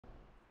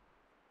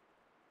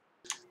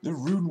The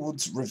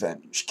Runewood's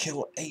Revenge.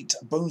 Kill 8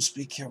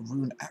 Bonespeaker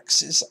rune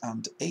axes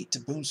and 8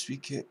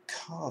 Bonespeaker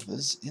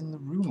carvers in the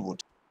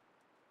Runewood.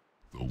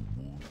 The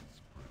woods.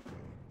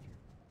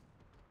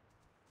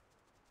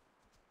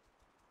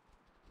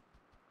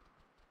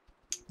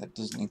 That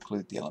doesn't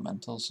include the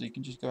elementals, so you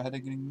can just go ahead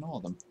and ignore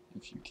them,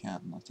 if you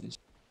can, that is.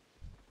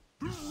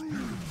 The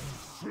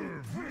spirits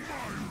serve my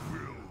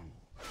will.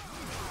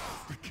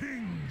 The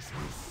kings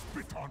will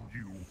spit on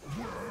you,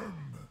 worm.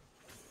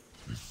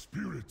 The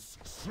spirits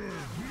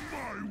serve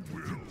my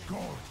will. The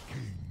God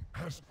King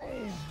has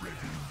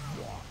already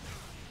won.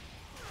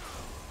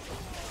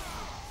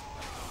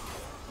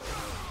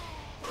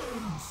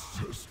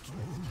 Ancestors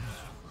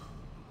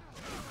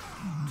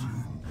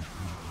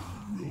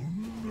will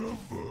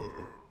never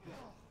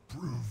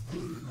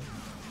prevail.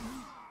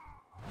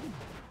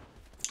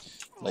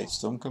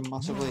 Bladestone can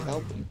massively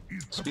help and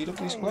speed up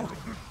these squad.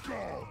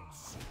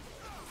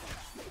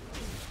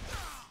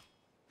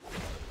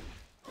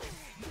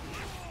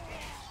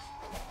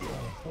 The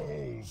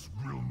halls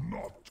will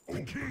not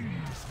open. The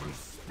kings will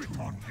spit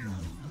on you,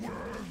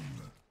 worm.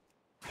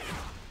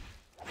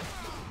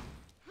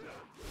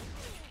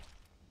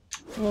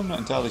 Well, I'm not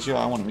entirely sure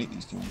I want to meet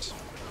these kings.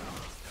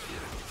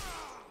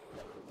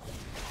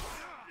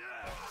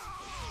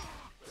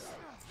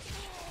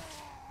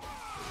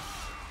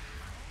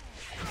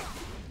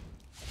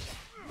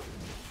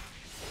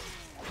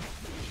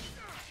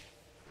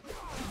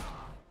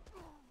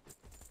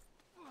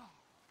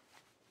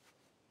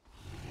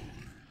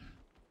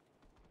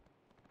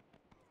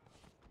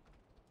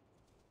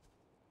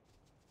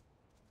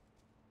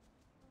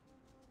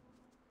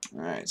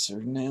 Alright, so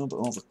we've nailed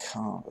all the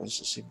carvers.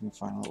 Let's see if we can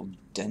find a little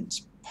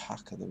dense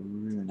pack of the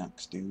rune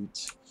axe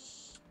dudes.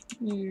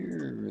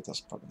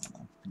 That's probably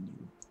not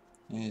them.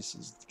 This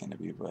is going to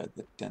be where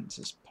the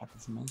densest pack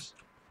of them is.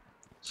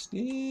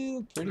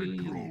 Still pretty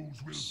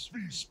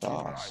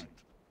sparse.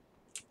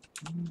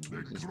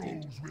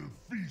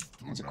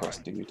 There's a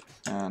quest dude,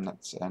 and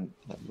that's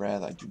rare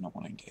that I do not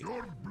want to engage.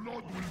 Your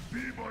blood will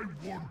be my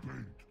war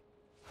paint.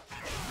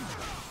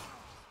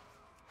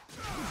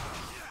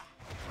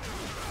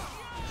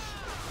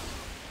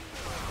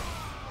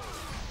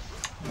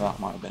 That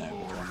might have been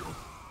over.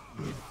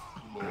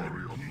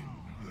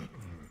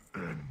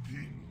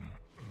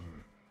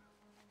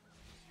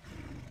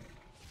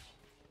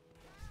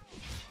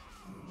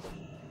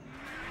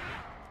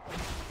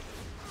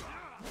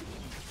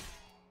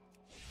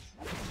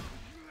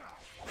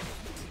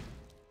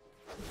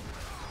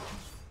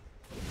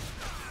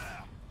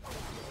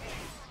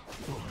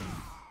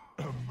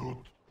 I am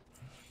not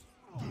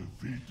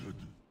defeated.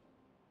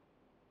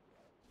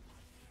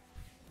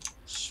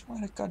 Swear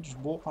to God, just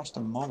walk past a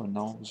mob and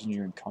now all of a sudden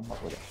you're in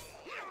combat with it.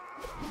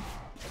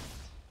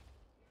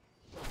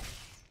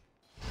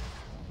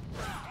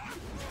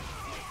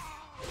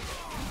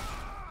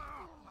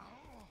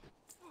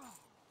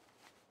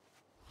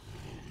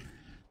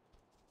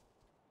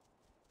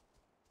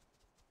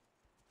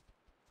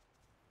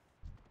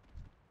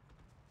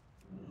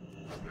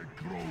 The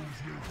crows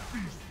will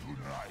feast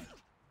tonight.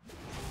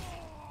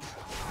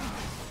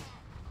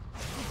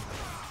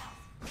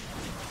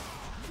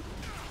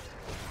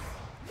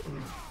 A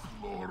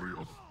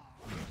glorious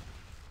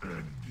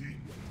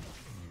ending.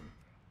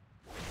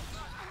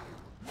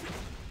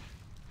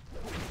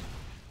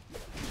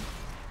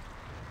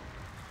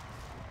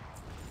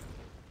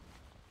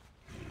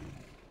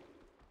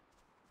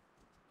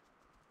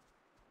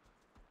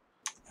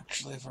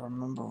 Actually, if I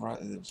remember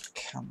rightly, there was a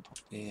camp up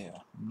here.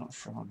 I'm not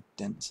sure how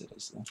dense it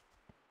is though.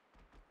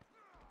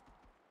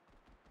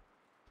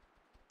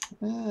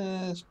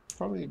 It's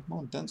probably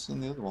more dense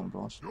than the other one,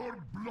 boss. Your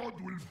blood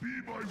will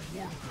be my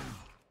war paint.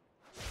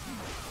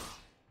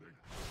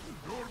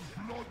 Your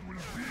blood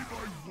will be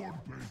my war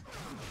paint.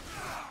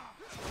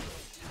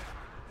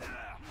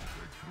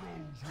 The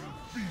crows will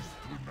feast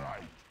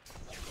tonight.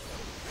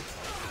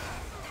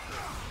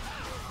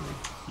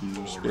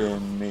 You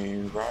spin me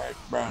right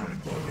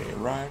round, baby,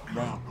 right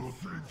round.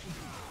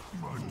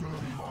 My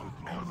blood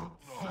cannot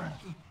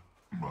think.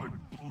 My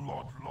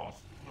blood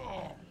lost.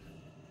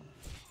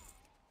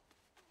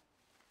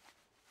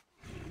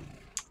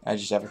 I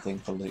just have a thing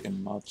for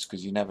looting mobs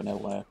because you never know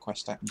where a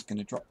quest item's going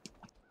to drop.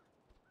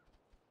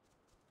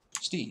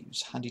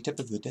 Steve's handy tip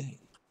of the day.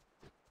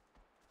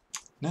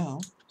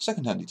 Now,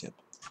 second handy tip.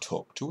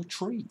 Talk to a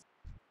tree.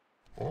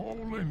 All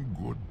in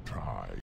good time.